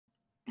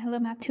Hello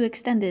Math 2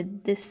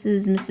 Extended, this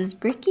is Mrs.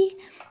 Bricky,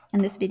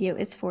 and this video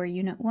is for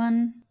Unit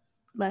 1,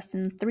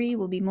 Lesson 3.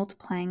 We'll be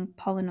multiplying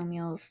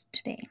polynomials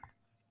today.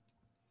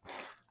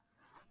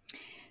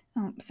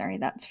 Oh, sorry,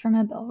 that's from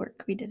a bell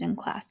work we did in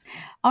class.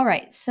 All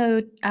right,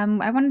 so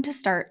I wanted to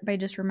start by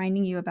just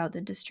reminding you about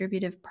the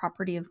distributive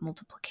property of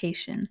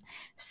multiplication.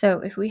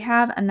 So if we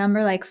have a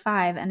number like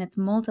 5 and it's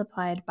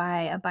multiplied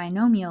by a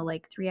binomial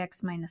like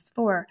 3x minus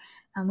 4,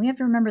 we have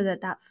to remember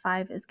that that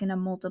 5 is going to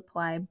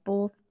multiply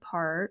both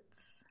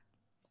parts.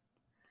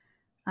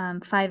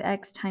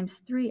 5x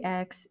times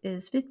 3x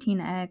is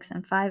 15x,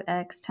 and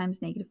 5x times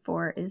negative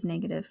 4 is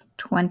negative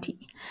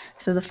 20.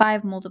 So the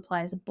 5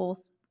 multiplies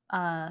both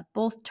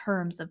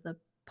terms of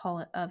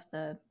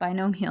the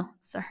binomial.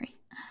 Sorry.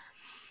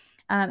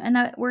 And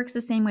that works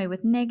the same way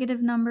with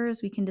negative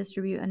numbers. We can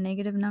distribute a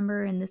negative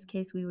number. In this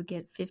case, we would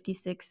get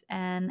 56n,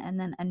 and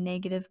then a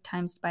negative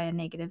times by a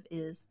negative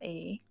is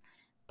a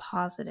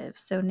positive.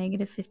 So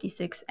negative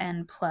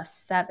 56n plus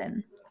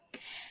 7.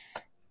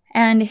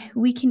 And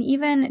we can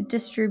even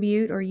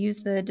distribute or use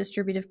the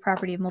distributive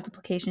property of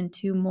multiplication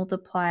to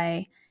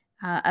multiply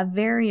a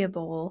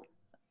variable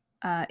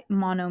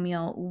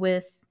monomial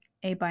with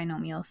a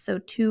binomial. So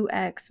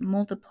 2x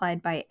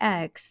multiplied by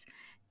x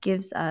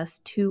gives us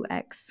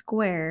 2x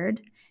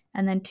squared,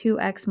 and then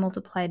 2x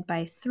multiplied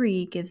by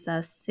 3 gives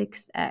us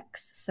 6x.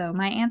 So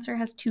my answer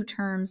has two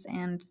terms,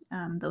 and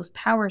those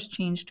powers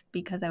changed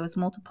because I was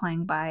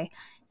multiplying by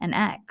an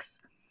x.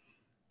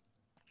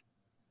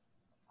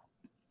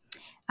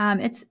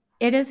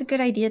 It is a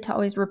good idea to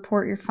always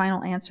report your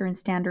final answer in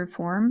standard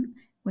form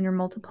when you're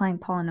multiplying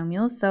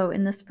polynomials. So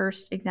in this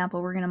first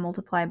example, we're going to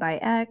multiply by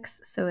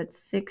x. So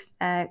it's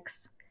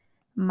 6x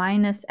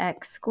minus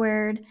x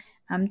squared.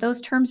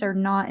 Those terms are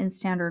not in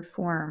standard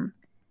form.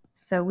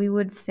 So we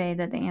would say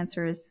that the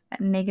answer is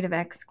negative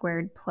x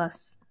squared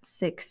plus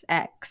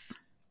 6x.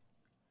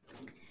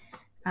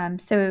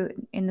 So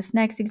in this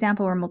next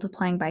example, we're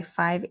multiplying by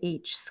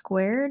 5h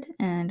squared,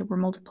 and we're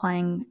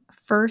multiplying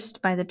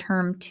first by the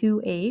term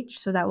 2h,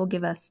 so that will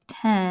give us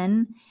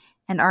 10,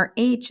 and our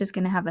h is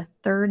going to have a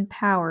third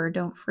power.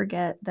 Don't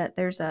forget that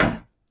there's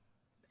an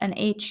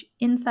h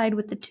inside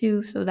with the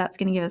 2, so that's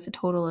going to give us a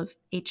total of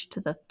h to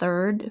the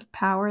third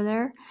power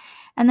there.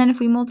 And then if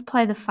we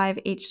multiply the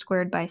 5h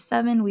squared by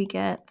 7, we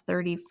get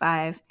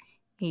 35h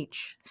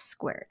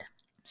squared.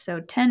 So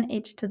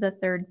 10h to the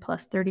third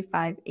plus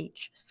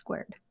 35h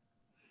squared.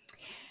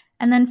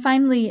 And then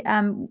finally,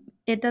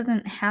 it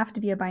doesn't have to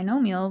be a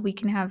binomial. We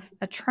can have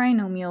a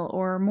trinomial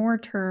or more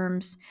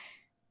terms.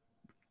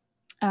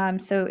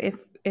 So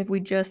if we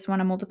just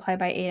want to multiply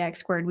by 8x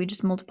squared, we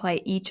just multiply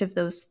each of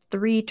those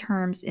three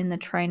terms in the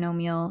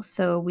trinomial.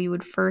 So we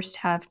would first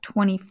have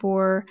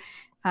 24x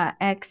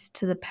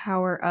to the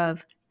power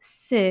of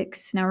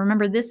 6. Now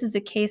remember, this is a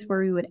case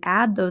where we would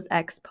add those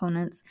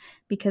exponents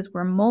because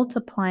we're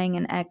multiplying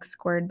an x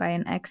squared by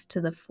an x to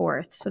the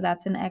fourth. So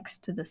that's an x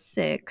to the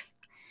sixth.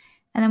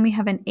 And then we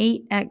have an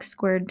 8x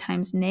squared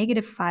times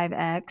negative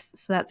 5x.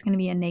 So that's going to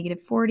be a negative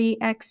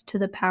 40x to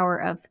the power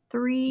of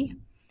 3.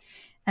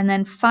 And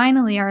then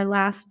finally, our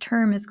last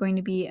term is going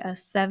to be a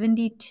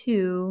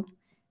 72x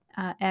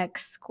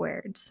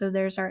squared. So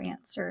there's our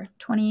answer.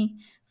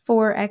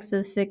 24x to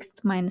the sixth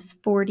minus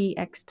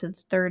 40x to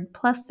the third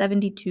plus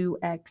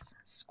 72x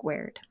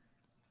squared.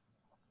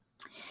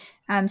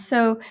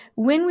 So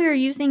when we are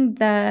using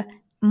the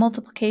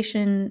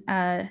multiplication,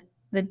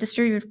 the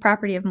distributive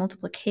property of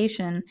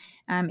multiplication,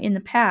 in the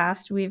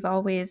past, we've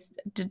always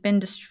been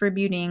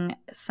distributing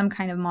some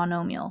kind of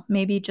monomial,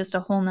 maybe just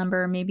a whole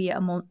number, maybe a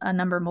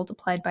number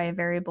multiplied by a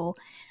variable.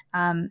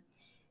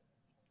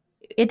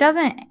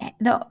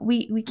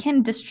 We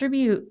can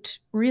distribute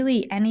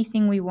really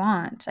anything we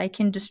want. I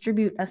can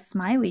distribute a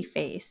smiley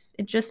face.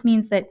 It just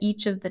means that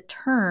each of the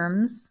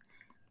terms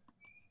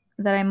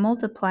that I'm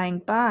multiplying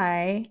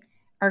by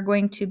are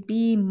going to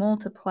be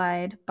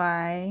multiplied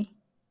by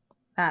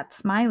that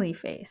smiley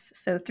face.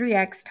 So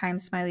 3x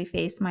times smiley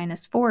face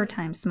minus 4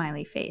 times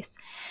smiley face.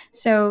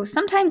 So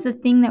sometimes the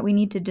thing that we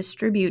need to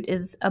distribute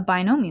is a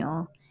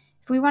binomial.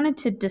 If we wanted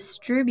to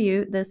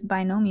distribute this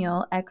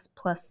binomial x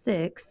plus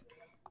 6,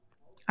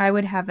 I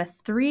would have a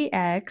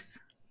 3x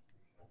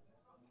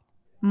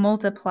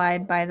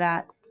multiplied by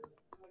that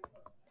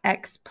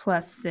x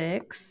plus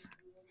 6,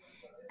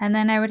 and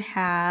then I would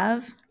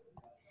have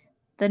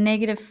the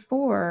negative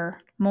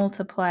 4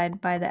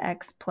 multiplied by the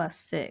x plus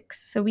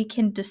 6. So we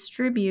can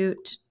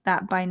distribute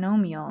that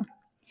binomial.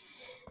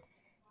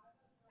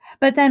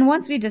 But then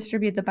once we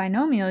distribute the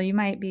binomial, you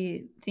might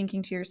be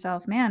thinking to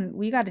yourself, man,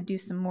 we got to do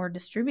some more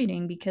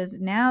distributing, because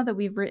now that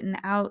we've written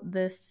out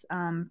this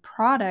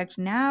product,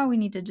 now we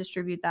need to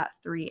distribute that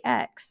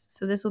 3x.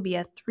 So this will be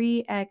a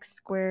 3x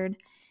squared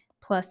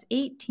plus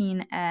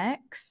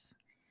 18x.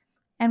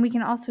 And we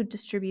can also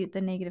distribute the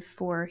negative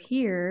 4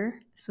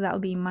 here. So that will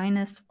be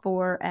minus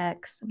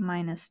 4x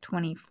minus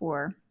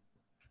 24.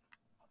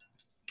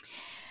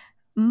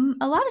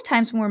 A lot of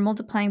times when we're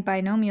multiplying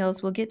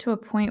binomials, we'll get to a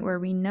point where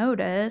we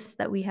notice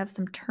that we have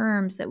some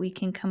terms that we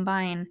can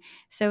combine.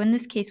 So in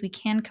this case, we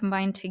can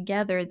combine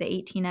together the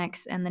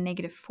 18x and the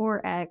negative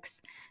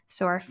 4x.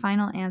 So our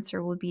final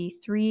answer will be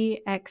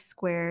 3x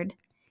squared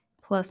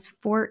plus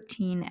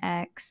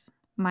 14x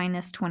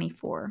minus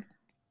 24.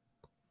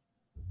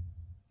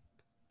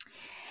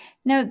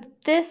 Now,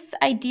 this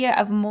idea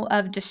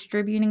of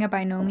distributing a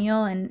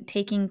binomial and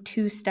taking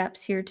 2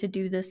 steps here to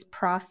do this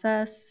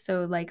process,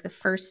 so like the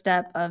first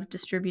step of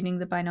distributing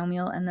the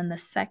binomial and then the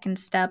second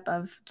step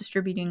of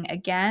distributing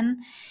again,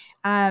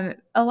 a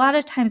lot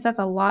of times that's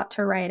a lot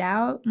to write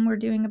out when we're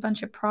doing a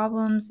bunch of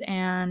problems.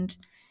 And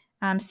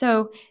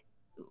so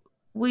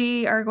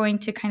we are going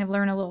to kind of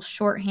learn a little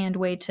shorthand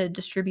way to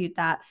distribute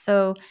that.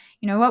 So,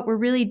 what we're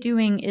really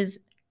doing is,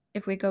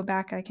 if we go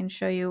back, I can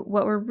show you.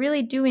 What we're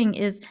really doing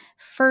is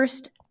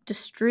first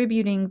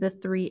distributing the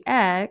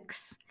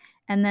 3x,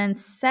 and then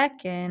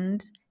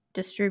second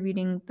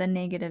distributing the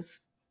negative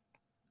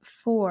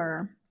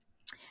 4.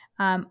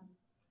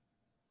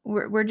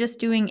 We're just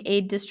doing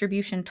a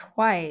distribution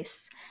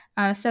twice.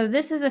 So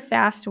this is a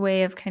fast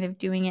way of kind of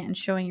doing it and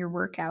showing your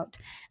workout.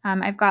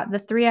 I've got the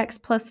 3x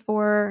plus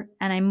 4,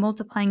 and I'm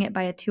multiplying it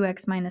by a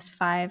 2x minus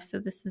 5, so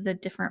this is a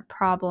different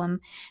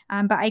problem.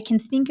 But I can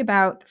think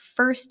about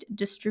first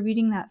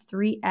distributing that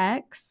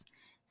 3x.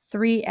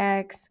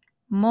 3x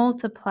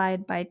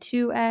multiplied by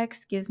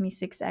 2x gives me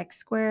 6x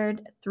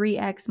squared.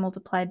 3x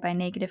multiplied by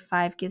negative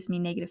 5 gives me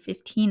negative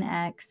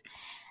 15x.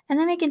 And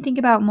then I can think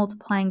about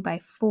multiplying by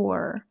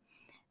 4.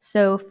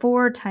 So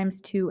 4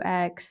 times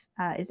 2x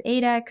is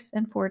 8x,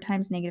 and 4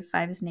 times negative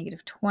 5 is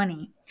negative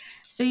 20.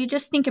 So you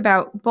just think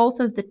about both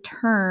of the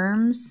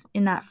terms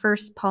in that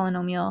first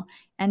polynomial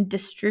and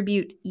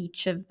distribute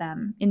each of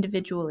them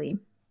individually.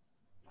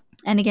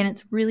 And again,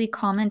 it's really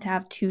common to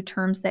have 2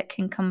 terms that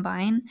can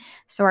combine.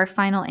 So our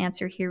final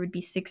answer here would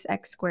be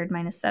 6x squared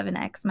minus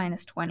 7x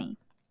minus 20.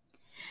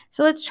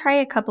 So let's try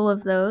a couple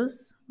of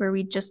those where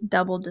we just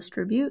double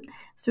distribute.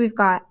 So we've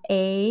got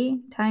a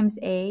times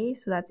a,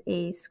 so that's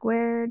a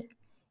squared.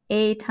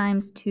 A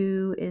times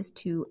 2 is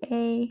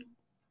 2a.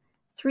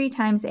 3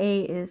 times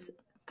a is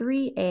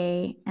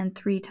 3a, and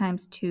 3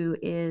 times 2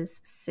 is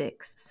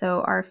 6.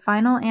 So our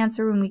final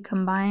answer when we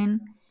combine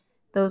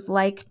those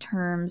like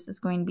terms is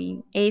going to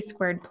be a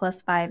squared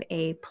plus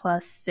 5a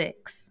plus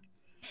 6.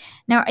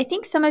 Now, I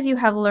think some of you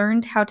have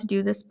learned how to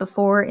do this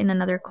before in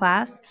another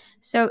class.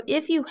 So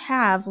if you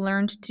have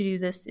learned to do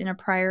this in a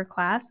prior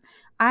class,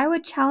 I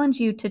would challenge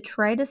you to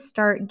try to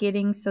start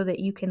getting so that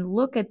you can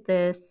look at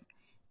this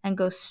and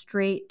go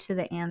straight to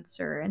the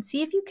answer and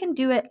see if you can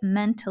do it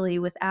mentally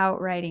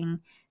without writing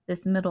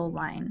this middle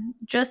line.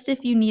 Just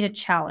if you need a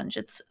challenge.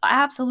 It's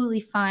absolutely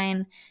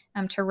fine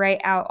to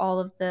write out all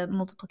of the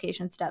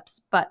multiplication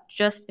steps, but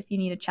just if you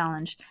need a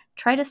challenge,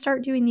 try to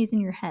start doing these in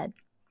your head.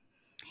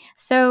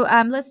 So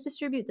let's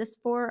distribute this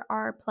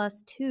 4r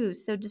plus 2.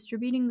 So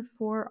distributing the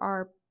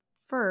 4r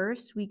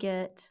first, we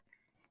get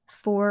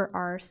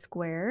 4r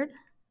squared.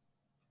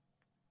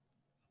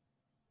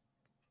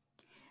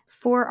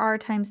 4r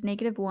times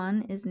negative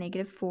 1 is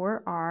negative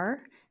 4r.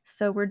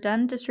 So we're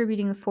done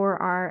distributing the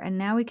 4r, and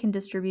now we can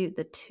distribute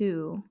the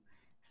 2.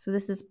 So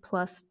this is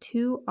plus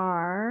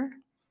 2r,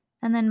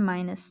 and then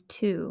minus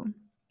 2.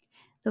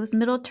 Those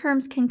middle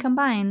terms can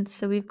combine,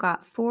 so we've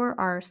got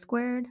 4r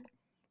squared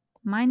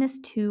minus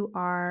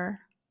 2r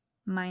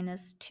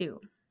minus 2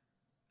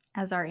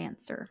 as our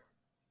answer.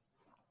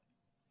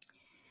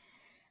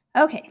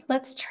 Okay,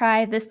 let's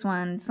try this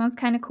one. This one's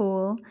kind of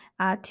cool.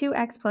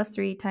 2x plus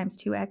 3 times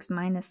 2x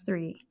minus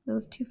 3.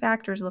 Those two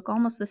factors look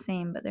almost the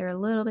same, but they're a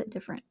little bit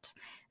different.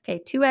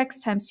 Okay,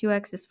 2x times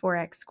 2x is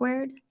 4x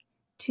squared.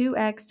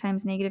 2x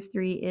times negative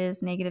 3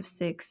 is negative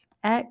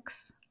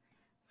 6x.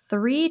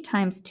 3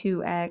 times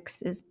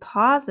 2x is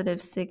positive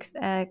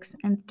 6x,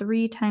 and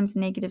 3 times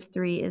negative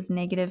 3 is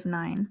negative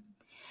 9.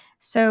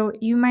 So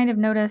you might have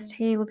noticed,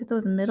 hey, look at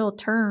those middle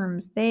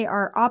terms. They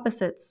are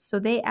opposites, so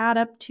they add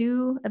up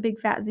to a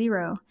big fat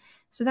 0.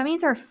 So that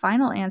means our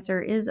final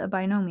answer is a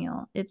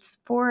binomial. It's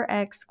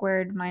 4x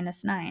squared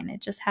minus 9.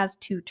 It just has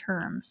 2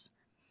 terms.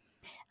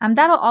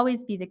 That'll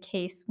always be the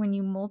case when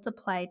you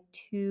multiply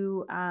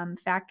 2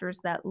 factors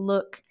that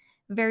look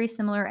very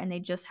similar and they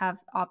just have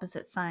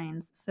opposite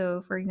signs.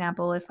 So for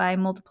example, if I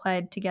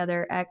multiplied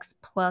together x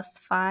plus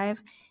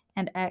 5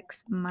 and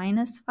x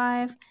minus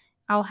 5,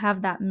 I'll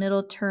have that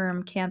middle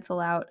term cancel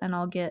out and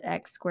I'll get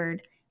x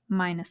squared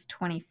minus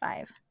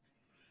 25.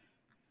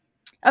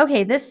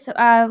 Okay, this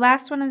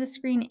last one on the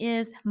screen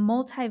is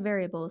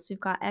multivariables. We've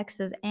got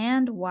x's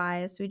and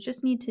y's, so we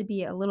just need to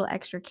be a little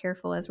extra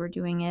careful as we're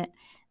doing it.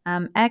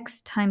 X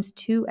times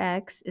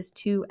 2x is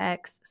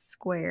 2x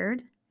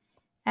squared.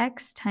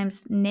 X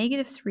times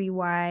negative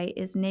 3y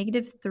is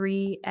negative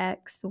 3xy.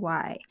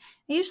 I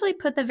usually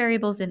put the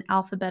variables in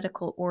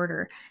alphabetical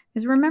order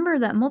because remember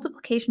that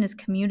multiplication is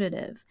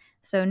commutative.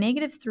 So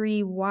negative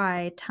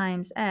 3y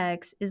times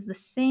x is the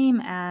same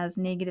as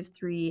negative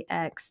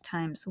 3x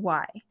times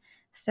y.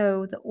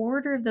 So the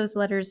order of those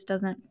letters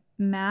doesn't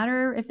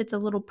matter if it's a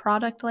little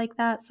product like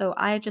that, so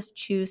I just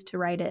choose to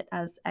write it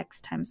as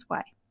x times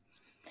y.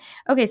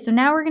 Okay, so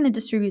now we're going to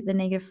distribute the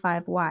negative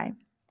 5y.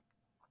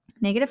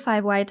 Negative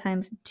 5y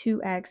times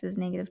 2x is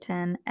negative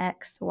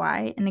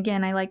 10xy. And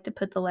again, I like to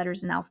put the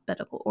letters in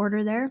alphabetical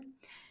order there,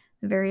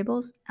 the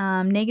variables.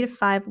 Negative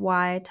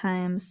 5y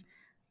times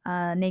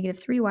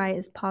negative 3y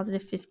is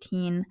positive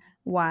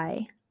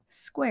 15y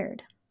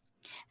squared.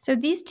 So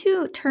these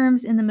two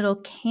terms in the middle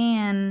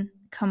can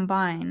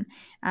combine.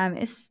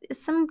 It's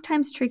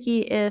sometimes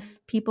tricky if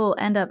people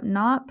end up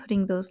not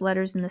putting those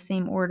letters in the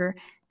same order.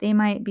 They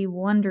might be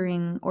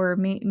wondering or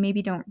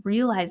maybe don't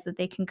realize that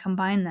they can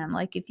combine them.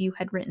 Like if you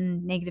had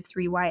written negative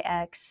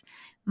 3yx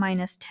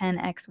minus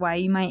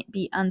 10xy, you might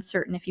be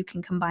uncertain if you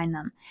can combine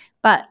them.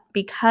 But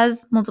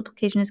because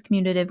multiplication is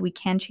commutative, we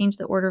can change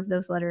the order of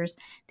those letters.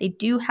 They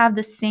do have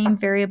the same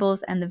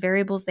variables, and the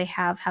variables they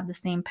have the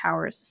same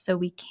powers, so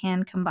we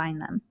can combine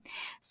them.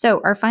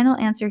 So our final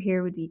answer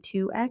here would be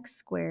 2x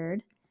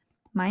squared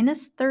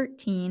minus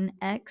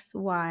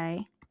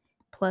 13xy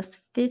plus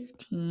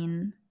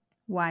 15y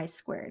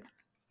squared.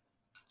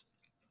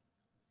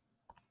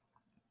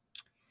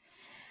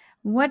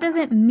 What does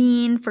it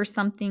mean for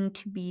something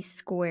to be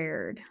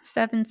squared?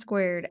 7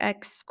 squared,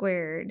 x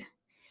squared.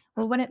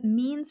 Well, what it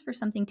means for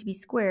something to be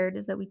squared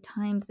is that we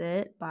times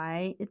it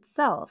by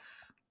itself.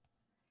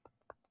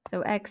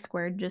 So x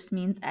squared just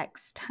means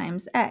x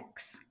times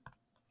x.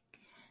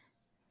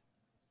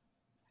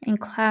 In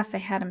class, I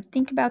had him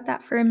think about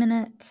that for a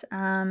minute.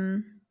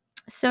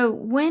 So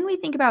when we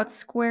think about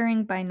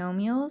squaring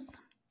binomials,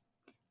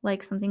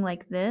 like something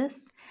like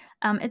this,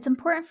 it's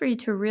important for you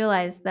to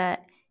realize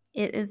that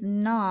it is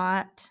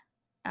not,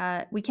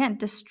 we can't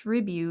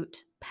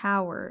distribute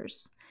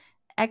powers.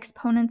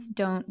 Exponents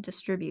don't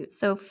distribute.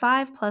 So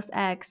 5 plus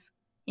x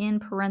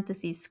in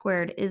parentheses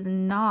squared is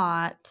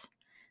not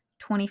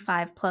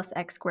 25 plus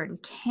x squared. We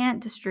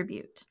can't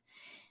distribute.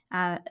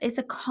 It's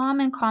a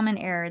common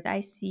error that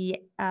I see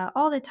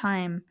all the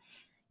time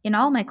in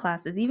all my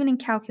classes. Even in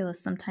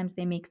calculus, sometimes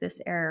they make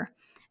this error.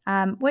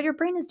 What your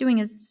brain is doing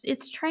is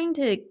it's trying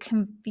to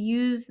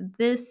confuse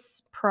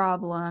this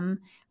problem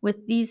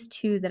with these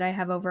two that I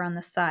have over on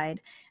the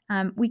side.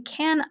 We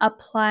can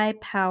apply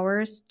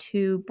powers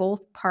to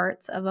both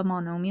parts of a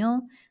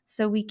monomial.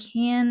 So we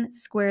can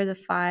square the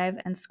 5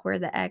 and square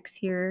the x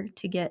here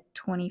to get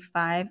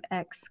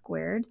 25x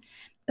squared.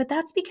 But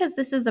that's because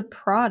this is a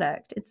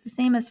product. It's the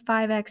same as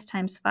 5x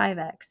times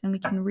 5x, and we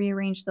can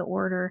rearrange the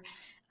order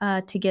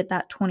to get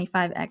that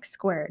 25x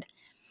squared.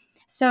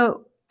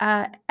 So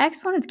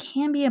exponents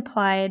can be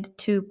applied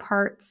to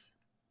parts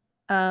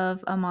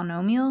of a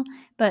monomial,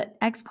 but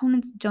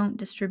exponents don't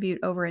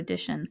distribute over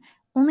addition.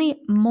 Only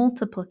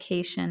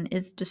multiplication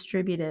is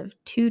distributive.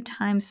 2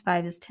 times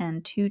 5 is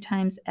 10. 2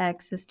 times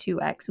x is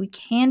 2x. We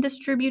can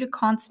distribute a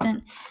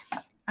constant.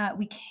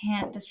 We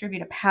can't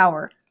distribute a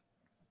power.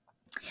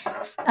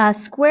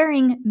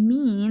 Squaring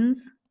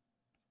means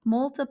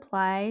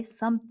multiply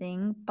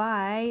something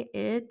by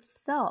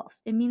itself.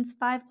 It means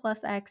 5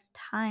 plus x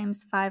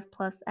times 5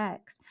 plus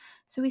x.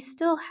 So we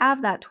still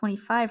have that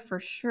 25 for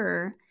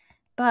sure,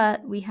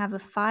 but we have a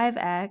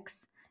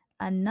 5x,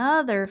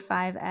 another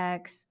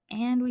 5x,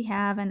 and we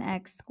have an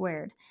x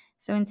squared.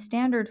 So in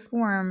standard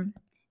form,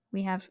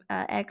 we have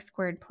x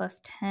squared plus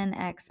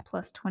 10x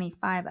plus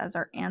 25 as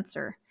our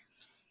answer.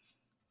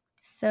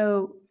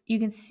 So you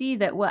can see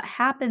that what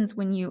happens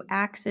when you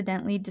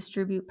accidentally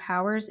distribute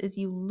powers is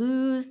you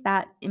lose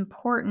that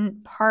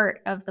important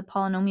part of the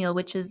polynomial,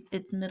 which is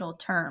its middle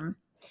term.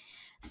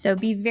 So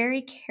be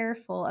very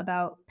careful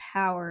about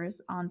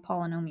powers on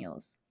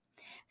polynomials.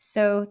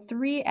 So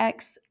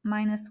 3x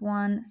minus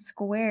 1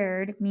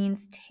 squared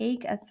means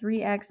take a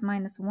 3x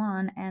minus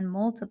 1 and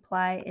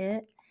multiply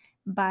it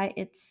by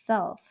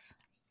itself.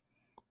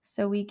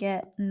 So we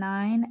get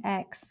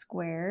 9x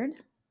squared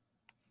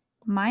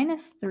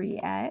minus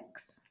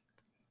 3x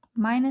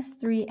minus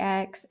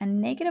 3x,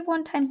 and negative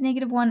 1 times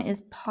negative 1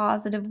 is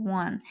positive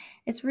 1.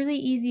 It's really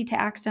easy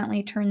to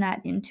accidentally turn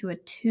that into a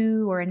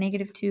 2 or a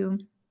negative 2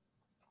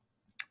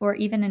 or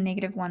even a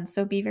negative 1,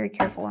 so be very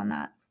careful on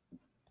that.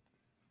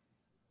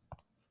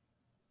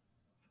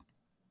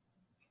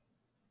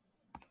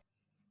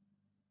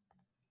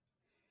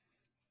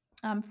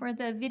 For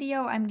the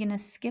video, I'm going to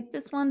skip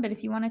this one, but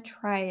if you want to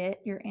try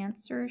it, your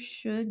answer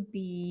should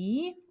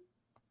be,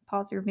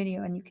 pause your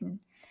video and you can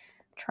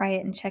try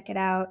it and check it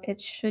out. It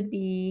should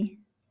be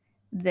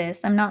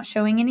this. I'm not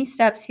showing any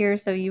steps here,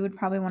 so you would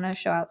probably want to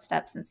show out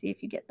steps and see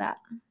if you get that.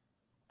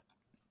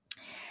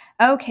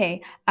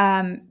 Okay,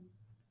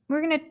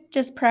 we're going to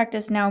just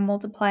practice now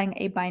multiplying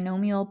a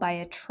binomial by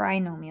a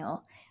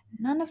trinomial.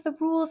 None of the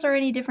rules are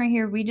any different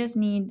here. We just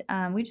need,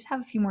 we just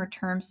have a few more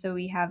terms, so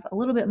we have a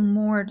little bit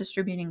more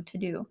distributing to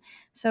do.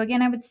 So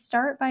again, I would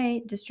start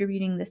by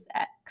distributing this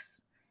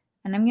x,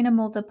 and I'm going to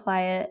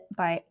multiply it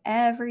by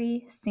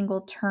every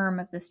single term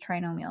of this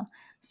trinomial.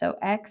 So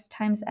x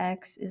times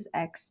x is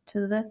x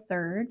to the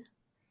third.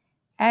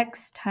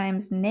 X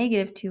times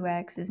negative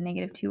 2x is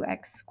negative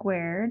 2x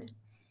squared.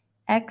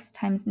 X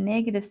times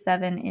negative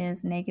 7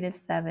 is negative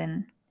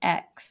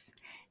 7x.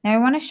 Now I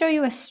want to show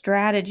you a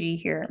strategy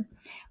here.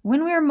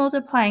 When we were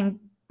multiplying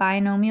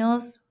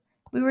binomials,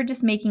 we were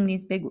just making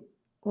these big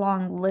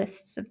long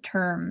lists of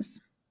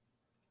terms.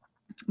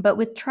 But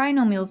with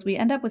trinomials, we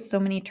end up with so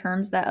many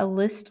terms that a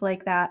list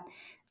like that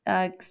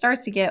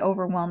starts to get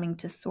overwhelming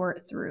to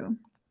sort through.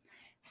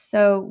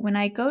 So when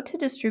I go to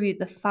distribute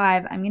the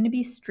 5, I'm going to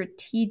be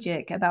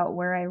strategic about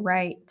where I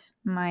write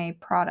my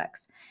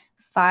products.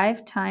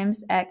 5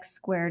 times x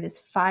squared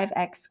is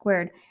 5x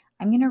squared.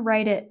 I'm going to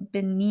write it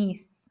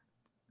beneath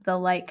the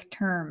like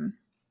term.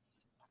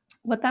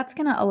 What that's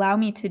going to allow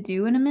me to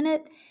do in a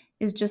minute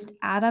is just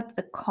add up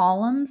the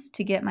columns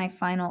to get my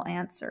final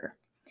answer.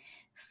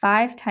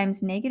 5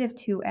 times negative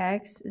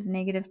 2x is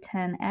negative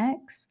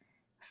 10x.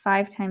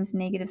 5 times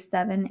negative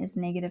 7 is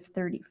negative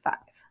 35.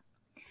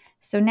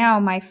 So now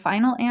my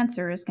final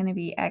answer is going to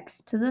be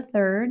x to the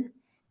third.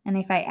 And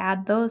if I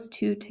add those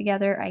two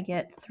together, I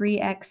get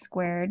 3x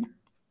squared.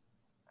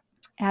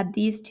 Add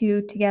these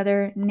two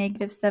together,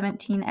 negative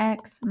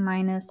 17x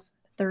minus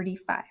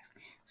 35.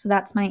 So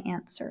that's my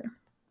answer.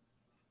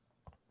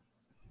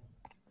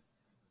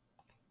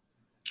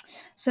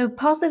 So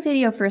pause the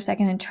video for a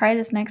second and try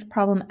this next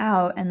problem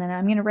out, and then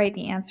I'm going to write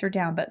the answer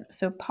down.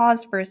 So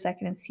pause for a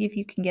second and see if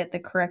you can get the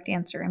correct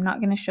answer. I'm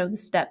not going to show the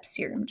steps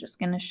here. I'm just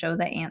going to show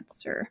the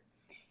answer.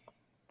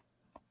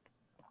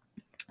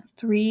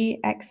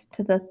 3x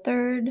to the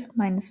third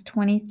minus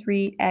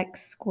 23x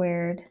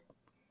squared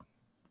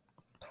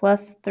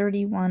plus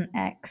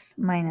 31x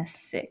minus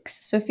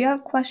 6. So if you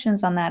have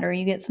questions on that or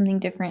you get something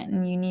different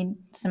and you need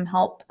some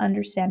help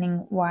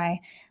understanding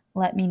why,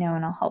 let me know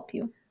and I'll help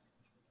you.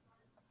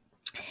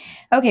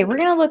 Okay, we're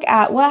going to look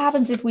at what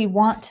happens if we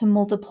want to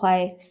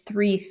multiply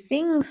 3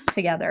 things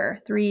together,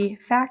 3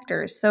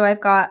 factors. So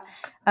I've got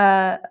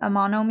a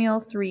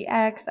monomial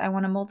 3x. I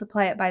want to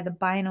multiply it by the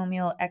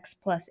binomial x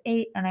plus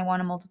 8, and I want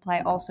to multiply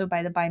it also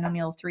by the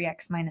binomial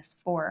 3x minus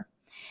 4.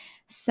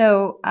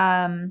 So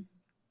I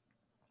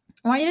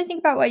want you to think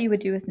about what you would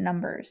do with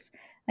numbers.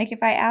 Like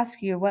if I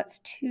ask you, what's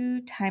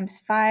 2 times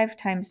 5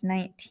 times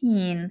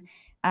 19,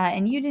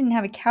 and you didn't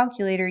have a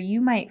calculator, you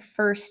might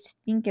first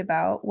think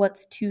about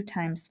what's 2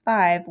 times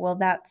 5. Well,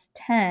 that's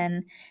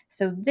 10.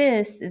 So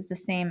this is the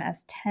same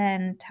as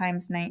 10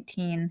 times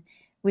 19,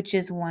 which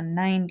is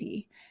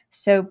 190.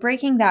 So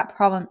breaking that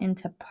problem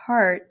into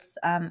parts,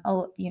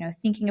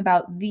 thinking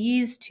about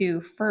these two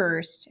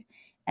first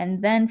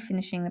and then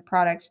finishing the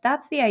product,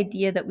 that's the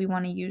idea that we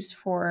want to use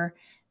for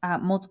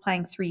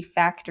multiplying 3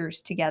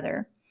 factors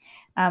together.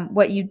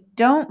 What you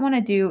don't want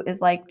to do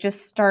is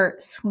just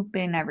start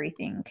swooping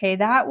everything, okay?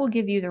 That will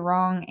give you the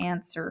wrong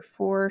answer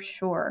for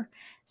sure.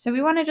 So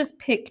we want to just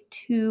pick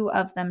 2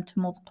 of them to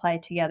multiply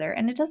together.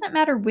 And it doesn't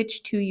matter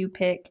which 2 you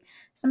pick.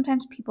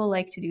 Sometimes people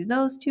like to do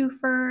those 2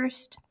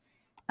 first.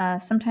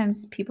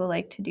 Sometimes people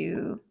like to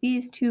do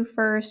these 2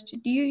 first.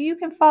 You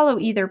can follow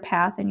either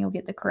path and you'll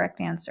get the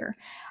correct answer.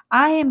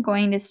 I am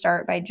going to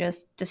start by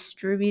just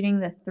distributing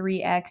the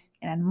 3x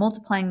and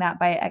multiplying that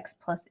by x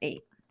plus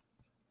 8.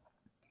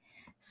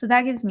 So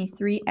that gives me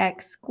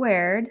 3x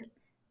squared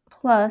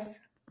plus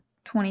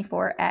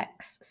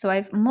 24x. So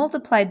I've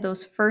multiplied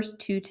those first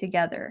 2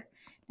 together.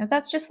 Now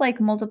that's just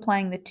like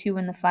multiplying the 2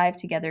 and the 5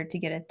 together to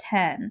get a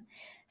 10.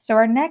 So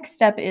our next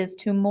step is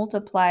to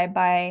multiply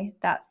by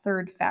that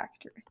third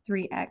factor,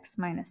 3x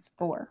minus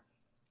 4.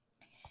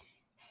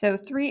 So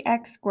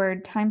 3x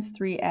squared times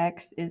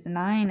 3x is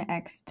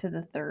 9x to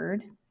the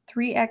third.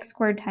 3x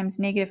squared times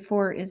negative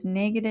 4 is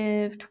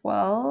negative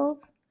 12x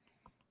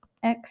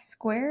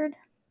squared.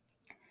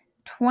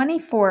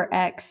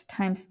 24x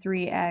times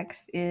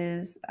 3x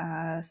is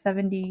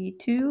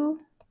 72x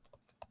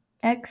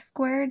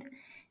squared.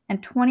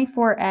 And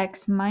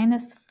 24x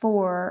minus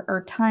 4,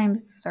 or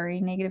times,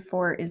 negative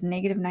 4 is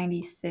negative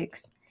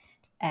 96x.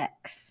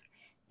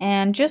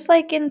 And just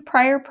like in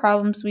prior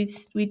problems,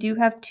 we do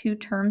have 2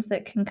 terms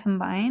that can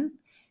combine.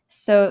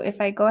 So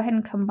if I go ahead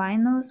and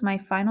combine those, my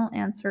final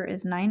answer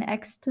is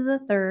 9x to the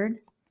third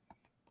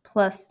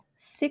plus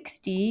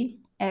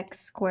 60x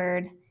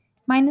squared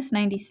minus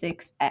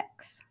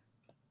 96x.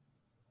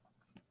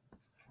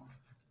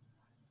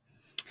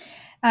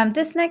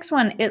 This next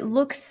one, it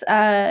looks,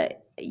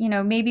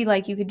 maybe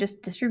like you could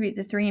just distribute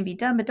the 3 and be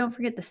done, but don't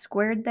forget the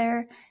squared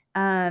there.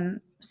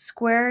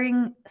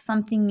 Squaring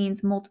something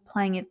means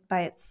multiplying it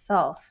by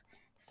itself.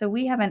 So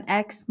we have an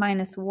x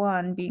minus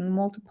 1 being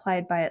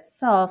multiplied by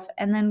itself,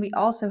 and then we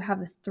also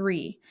have a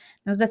 3.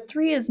 Now the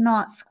 3 is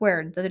not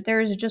squared.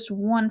 There is just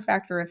one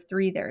factor of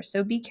 3 there.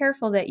 So be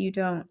careful that you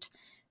don't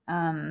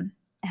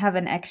have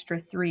an extra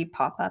 3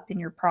 pop up in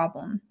your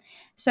problem.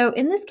 So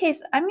in this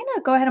case, I'm going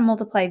to go ahead and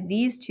multiply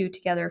these 2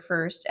 together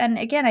first. And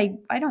again,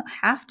 I don't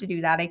have to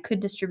do that. I could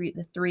distribute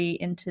the 3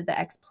 into the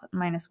x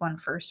minus 1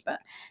 first,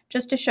 but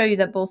just to show you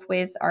that both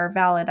ways are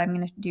valid, I'm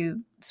going to do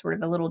sort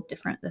of a little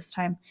different this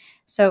time.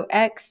 So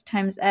x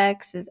times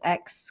x is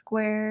x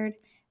squared.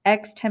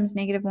 X times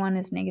negative 1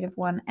 is negative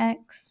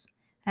 1x.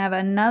 I have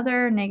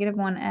another negative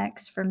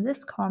 1x from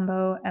this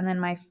combo, and then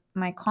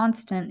my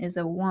constant is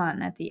a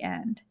 1 at the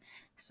end.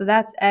 So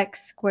that's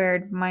x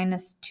squared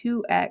minus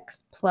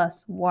 2x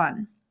plus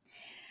 1.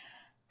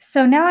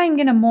 So now I'm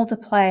going to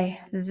multiply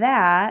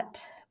that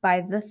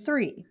by the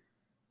 3.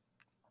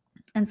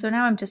 And so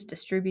now I'm just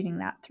distributing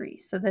that 3.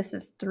 So this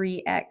is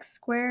 3x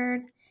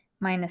squared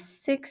minus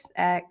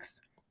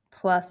 6x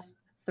plus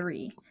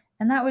 3.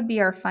 And that would be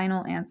our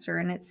final answer,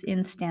 and it's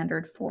in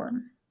standard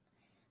form.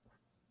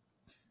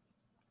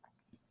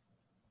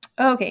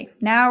 Okay,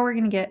 now we're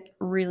going to get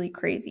really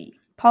crazy.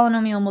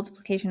 Polynomial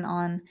multiplication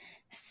on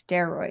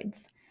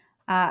steroids.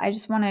 I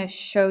just want to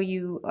show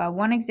you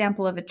one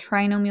example of a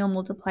trinomial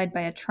multiplied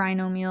by a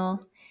trinomial.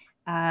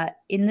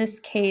 In this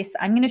case,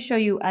 I'm going to show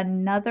you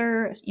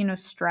another,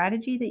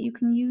 strategy that you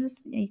can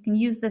use. You can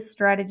use this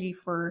strategy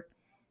for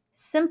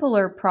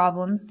simpler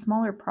problems,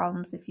 smaller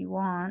problems if you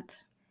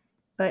want,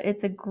 but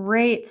it's a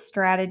great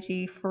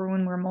strategy for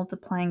when we're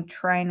multiplying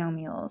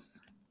trinomials.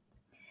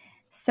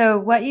 So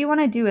what you want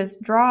to do is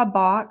draw a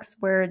box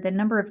where the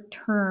number of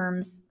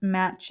terms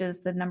matches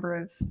the number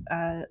of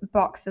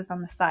boxes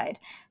on the side.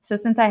 So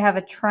since I have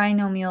a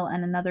trinomial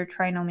and another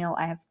trinomial,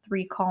 I have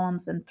 3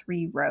 columns and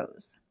 3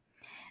 rows.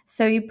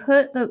 So you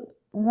put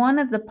one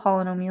of the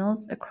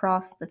polynomials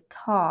across the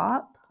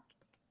top,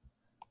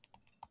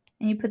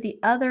 and you put the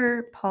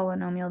other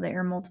polynomial that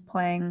you're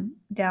multiplying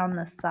down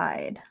the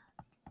side,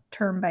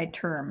 term by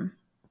term.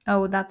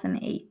 Oh, that's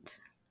an 8.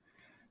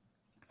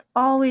 It's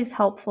always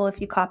helpful if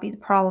you copy the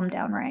problem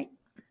down right.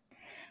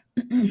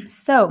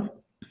 So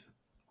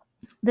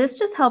this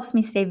just helps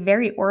me stay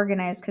very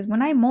organized, because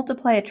when I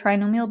multiply a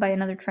trinomial by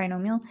another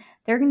trinomial,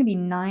 there are going to be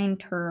 9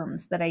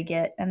 terms that I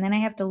get, and then I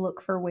have to look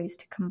for ways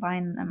to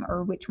combine them,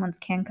 or which ones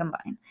can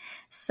combine.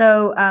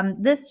 So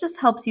this just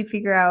helps you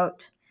figure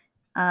out,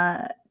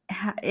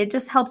 it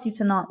just helps you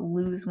to not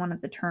lose one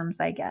of the terms,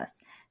 I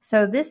guess.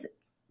 So this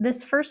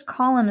first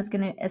column is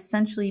going to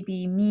essentially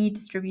be me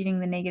distributing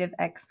the negative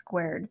x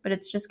squared, but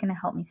it's just going to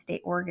help me stay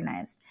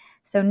organized.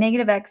 So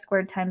negative x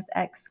squared times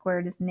x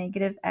squared is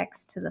negative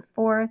x to the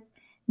 4th.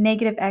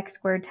 Negative x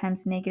squared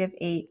times negative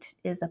 8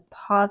 is a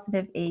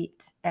positive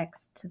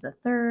 8x to the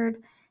 3rd.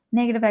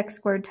 Negative x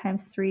squared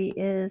times 3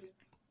 is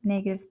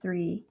negative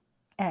 3x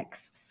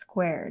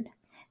squared.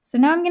 So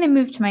now I'm going to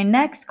move to my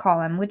next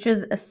column, which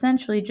is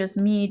essentially just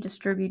me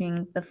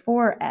distributing the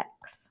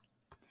 4x.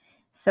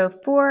 So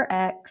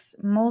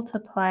 4x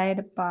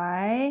multiplied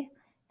by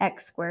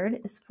x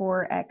squared is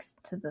 4x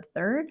to the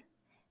 3rd.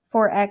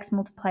 4x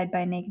multiplied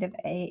by negative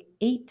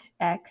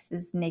 8x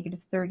is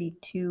negative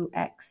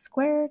 32x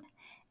squared.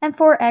 And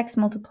 4x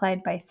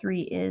multiplied by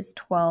 3 is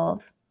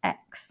 12x.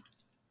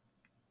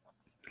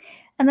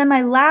 And then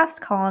my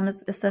last column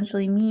is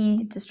essentially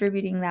me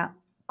distributing that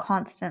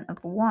constant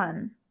of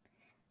 1.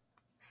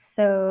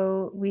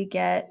 So we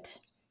get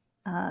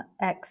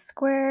x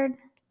squared.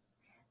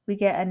 We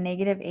get a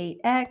negative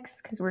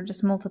 8x because we're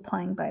just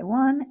multiplying by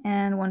 1,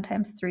 and 1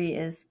 times 3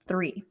 is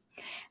 3.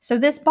 So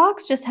this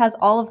box just has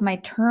all of my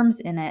terms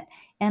in it,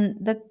 and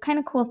the kind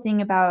of cool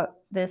thing about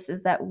this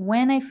is that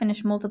when I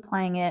finish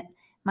multiplying it,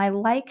 my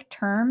like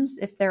terms,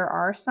 if there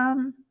are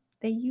some,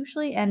 they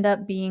usually end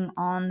up being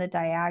on the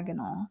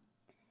diagonal.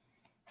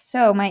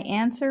 So my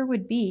answer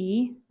would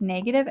be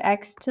negative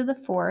x to the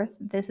 4th.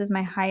 This is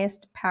my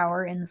highest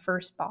power in the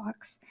first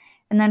box.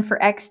 And then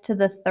for x to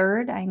the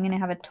 3rd, I'm going to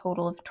have a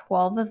total of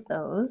 12 of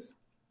those.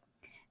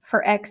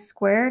 For x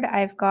squared,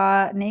 I've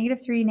got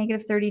negative 3,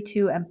 negative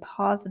 32, and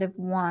positive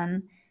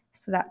 1.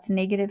 So that's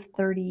negative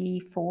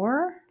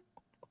 34x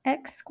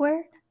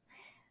squared.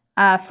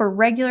 For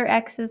regular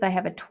x's, I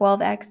have a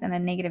 12x and a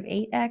negative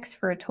 8x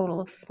for a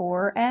total of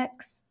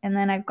 4x. And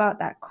then I've got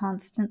that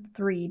constant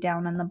 3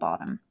 down in the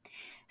bottom.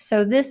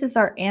 So this is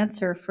our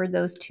answer for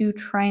those 2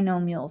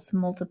 trinomials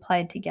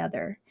multiplied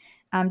together.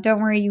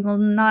 Don't worry, you will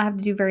not have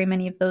to do very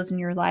many of those in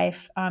your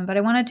life, but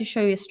I wanted to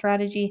show you a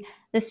strategy.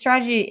 This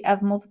strategy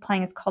of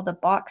multiplying is called the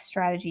box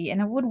strategy,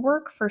 and it would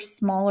work for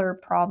smaller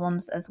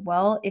problems as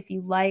well if you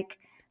like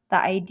the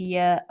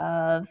idea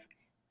of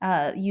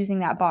using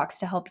that box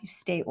to help you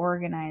stay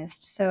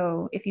organized.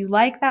 So if you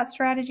like that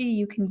strategy,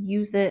 you can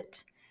use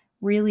it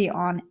really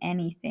on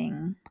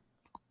anything.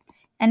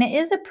 And it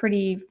is a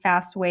pretty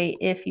fast way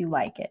if you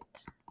like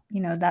it.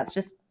 That's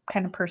just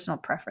kind of personal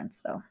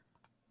preference though.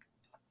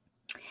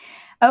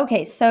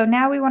 Okay, so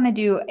now we want to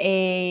do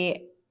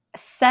a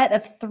set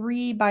of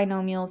 3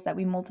 binomials that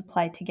we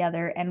multiply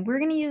together, and we're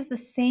going to use the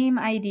same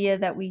idea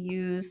that we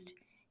used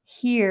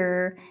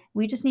here.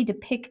 We just need to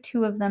pick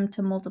 2 of them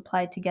to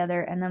multiply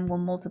together, and then we'll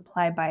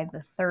multiply by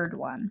the 3rd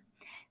one.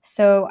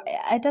 So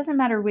it doesn't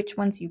matter which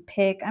ones you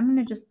pick. I'm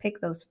going to just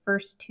pick those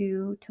first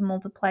 2 to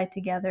multiply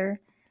together.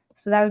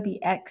 So that would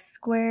be x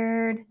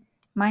squared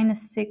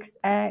minus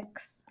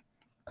 6x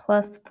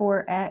plus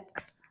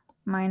 4x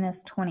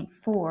minus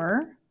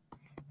 24.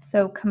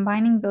 So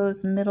combining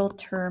those middle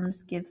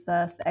terms gives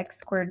us x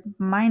squared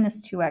minus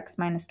 2x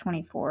minus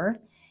 24.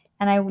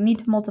 And I need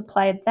to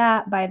multiply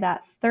that by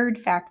that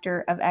 3rd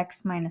factor of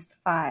x minus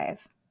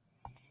 5.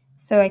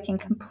 So I can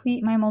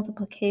complete my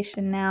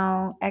multiplication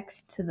now.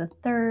 X to the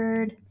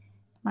 3rd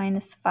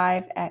minus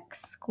 5x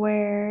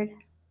squared.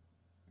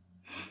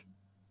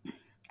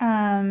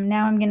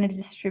 Now I'm going to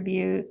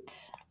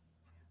distribute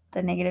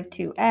the negative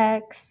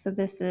 2x. So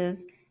this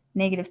is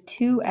negative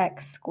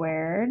 2x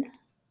squared,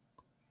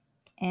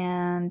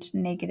 and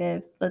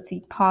negative, let's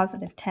see,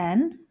 positive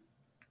 10.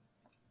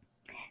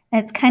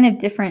 And it's kind of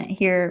different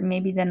here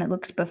maybe than it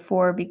looked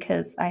before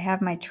because I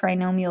have my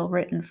trinomial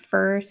written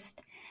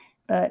first,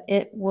 but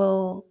it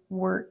will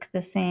work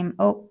the same.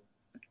 Oh,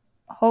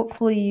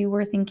 hopefully you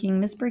were thinking,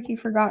 Miss Bricky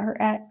forgot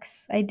her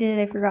x. I did,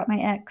 I forgot my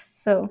x,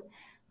 so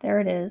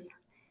there it is.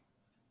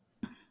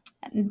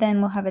 And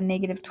then we'll have a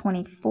negative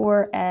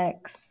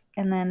 24x,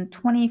 and then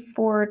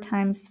 24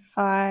 times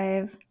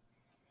 5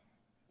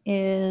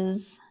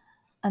 is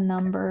a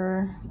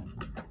number.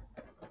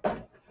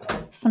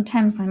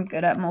 Sometimes I'm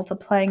good at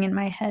multiplying in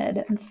my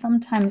head, and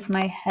sometimes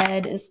my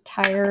head is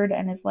tired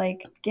and is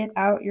like, get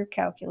out your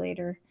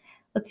calculator.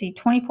 Let's see,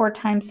 24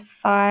 times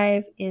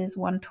 5 is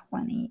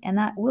 120, and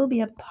that will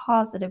be a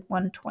positive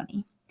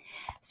 120.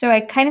 So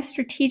I kind of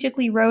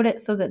strategically wrote it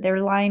so that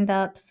they're lined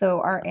up.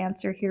 So our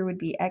answer here would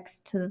be x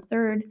to the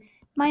third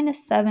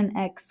minus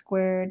 7x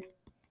squared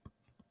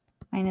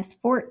minus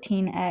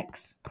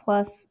 14x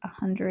plus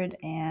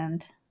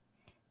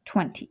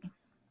 120.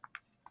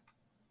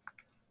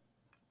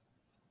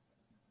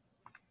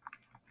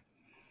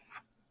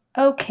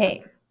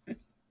 Okay.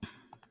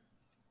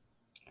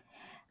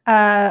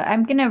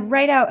 I'm going to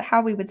write out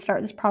how we would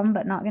start this problem,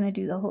 but not going to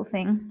do the whole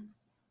thing.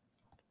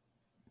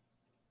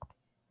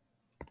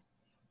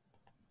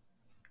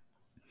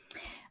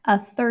 A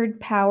third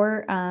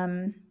power,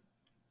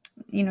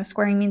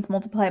 squaring means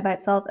multiply by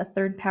itself. A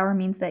third power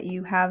means that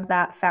you have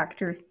that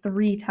factor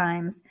 3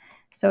 times.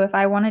 So if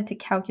I wanted to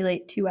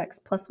calculate 2x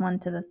plus 1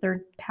 to the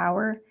third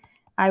power,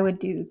 I would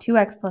do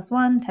 2x plus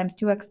 1 times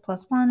 2x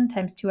plus 1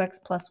 times 2x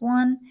plus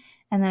 1,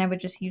 and then I would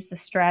just use the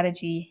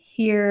strategy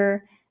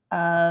here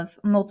of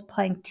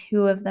multiplying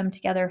 2 of them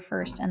together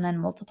first and then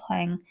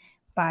multiplying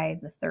by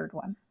the third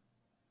one.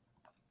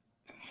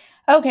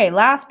 Okay,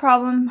 last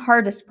problem,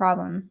 hardest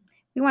problem.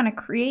 We want to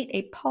create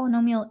a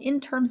polynomial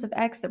in terms of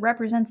x that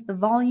represents the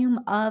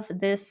volume of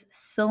this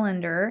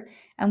cylinder,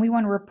 and we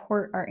want to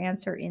report our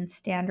answer in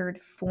standard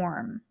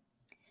form.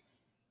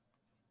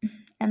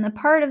 And the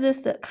part of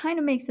this that kind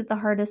of makes it the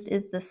hardest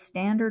is the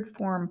standard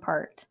form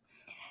part.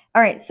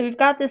 All right, so we've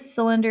got this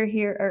cylinder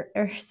here,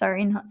 or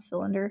sorry, not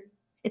cylinder.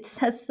 It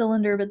says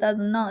cylinder, but that's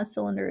not a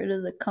cylinder. It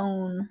is a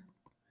cone.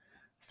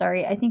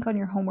 Sorry, I think on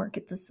your homework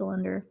it's a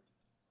cylinder.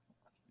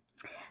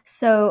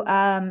 So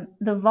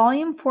the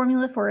volume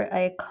formula for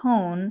a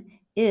cone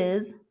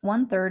is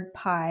 1/3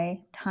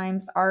 pi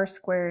times r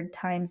squared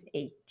times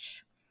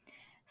h.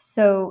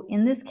 So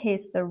in this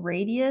case, the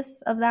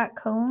radius of that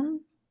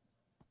cone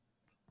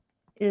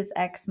is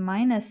x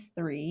minus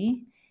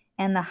 3,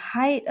 and the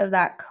height of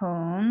that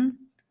cone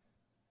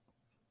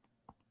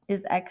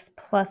is x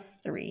plus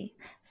 3.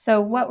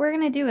 So what we're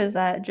going to do is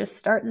just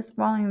start this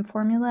volume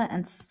formula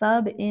and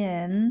sub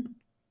in,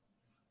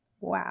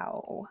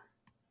 wow,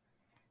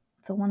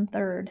 it's a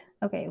 1/3.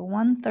 Okay,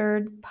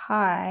 1/3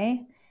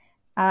 pi.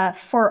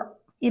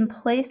 In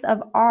place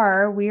of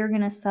r, we are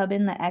going to sub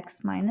in the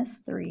x minus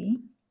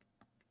 3.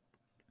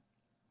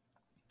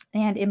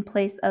 And in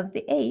place of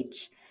the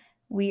h,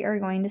 we are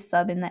going to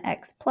sub in the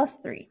x plus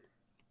 3.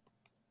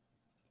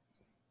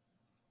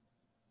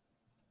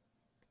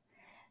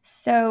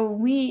 So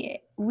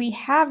we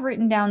have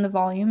written down the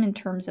volume in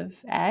terms of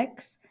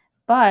x,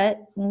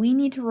 but we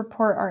need to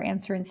report our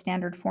answer in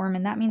standard form,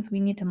 and that means we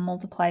need to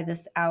multiply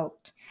this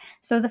out.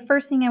 So the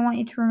first thing I want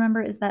you to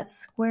remember is that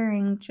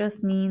squaring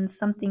just means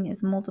something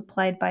is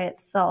multiplied by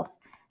itself.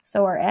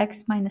 So our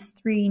x minus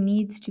 3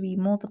 needs to be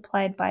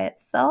multiplied by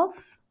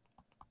itself.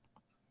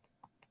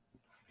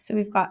 So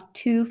we've got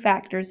 2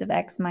 factors of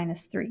x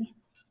minus 3.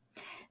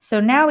 So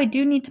now we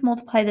do need to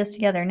multiply this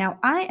together. Now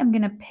I am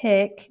going to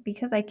pick,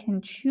 because I can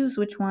choose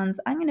which ones,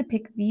 I'm going to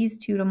pick these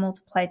two to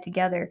multiply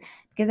together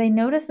because I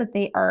notice that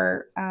they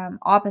are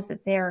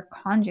opposites. They are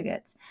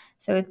conjugates.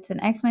 So it's an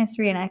x minus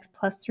 3 and x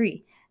plus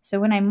 3. So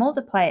when I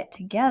multiply it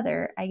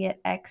together, I get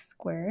x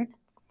squared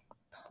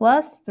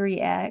plus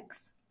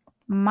 3x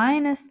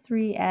minus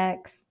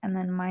 3x and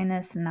then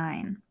minus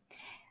 9.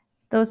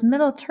 Those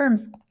middle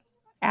terms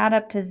add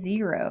up to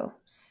 0.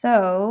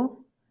 So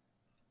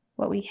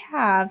what we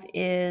have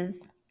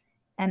is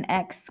an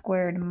x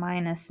squared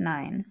minus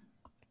 9.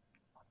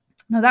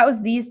 Now that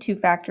was these two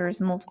factors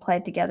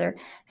multiplied together.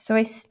 So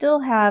I still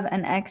have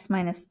an x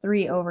minus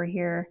 3 over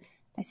here.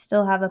 I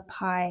still have a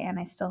pi and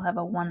I still have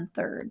a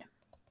 1/3.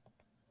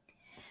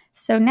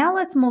 So now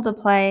let's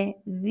multiply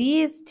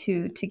these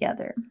two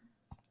together.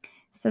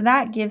 So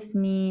that gives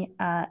me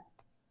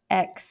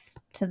x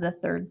to the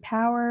third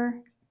power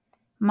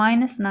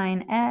minus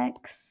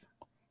 9x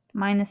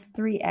minus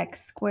 3x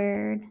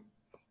squared.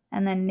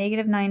 And then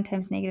negative 9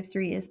 times negative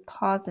 3 is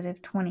positive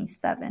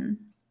 27.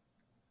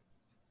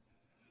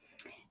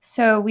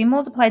 So we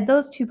multiplied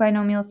those two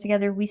binomials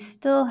together. We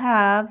still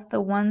have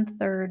the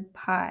 1/3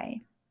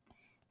 pi.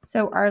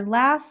 So our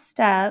last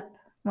step,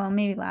 well,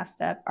 maybe last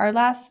step,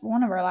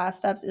 one of our last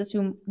steps is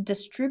to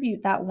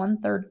distribute that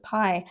 1/3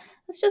 pi.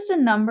 That's just a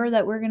number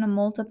that we're going to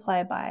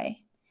multiply by.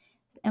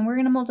 And we're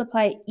going to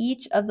multiply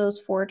each of those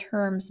 4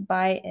 terms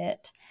by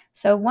it.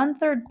 So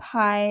 1/3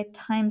 pi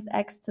times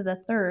x to the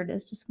third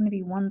is just going to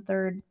be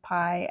 1/3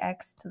 pi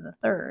x to the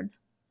third.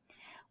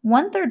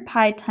 1/3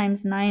 pi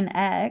times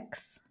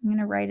 9x, I'm going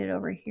to write it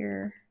over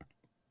here,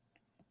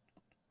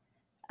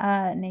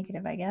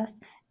 negative, I guess.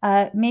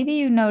 Maybe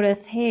you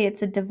notice, hey,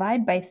 it's a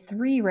divide by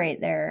 3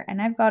 right there,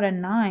 and I've got a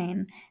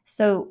 9.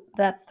 So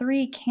that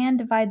 3 can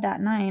divide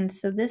that 9,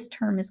 so this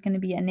term is going to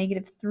be a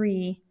negative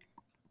 3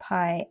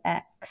 pi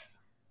x.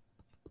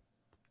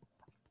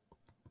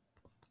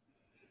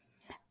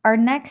 Our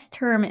next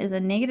term is a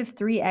negative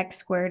 3x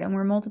squared, and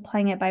we're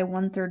multiplying it by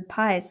 1/3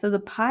 pi. So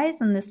the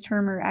pi's in this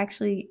term are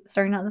actually,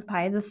 sorry, not the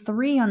pi, the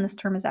 3 on this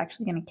term is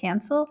actually going to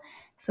cancel.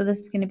 So this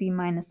is going to be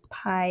minus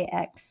pi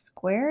x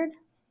squared.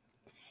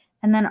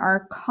 And then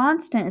our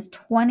constant is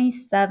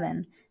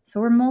 27.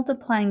 So we're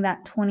multiplying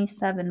that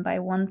 27 by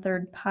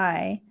 1/3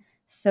 pi.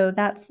 So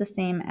that's the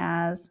same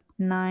as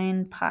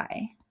 9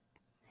 pi.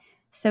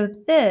 So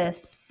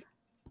this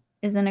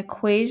is an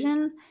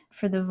equation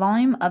for the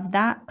volume of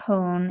that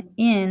cone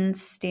in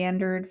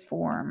standard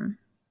form.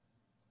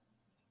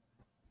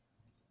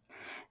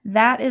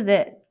 That is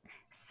it.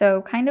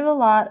 So kind of a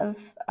lot of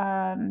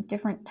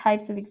different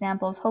types of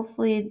examples.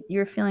 Hopefully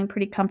you're feeling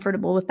pretty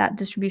comfortable with that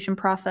distribution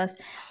process.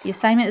 The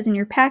assignment is in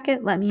your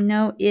packet. Let me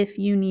know if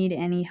you need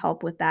any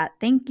help with that.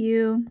 Thank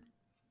you.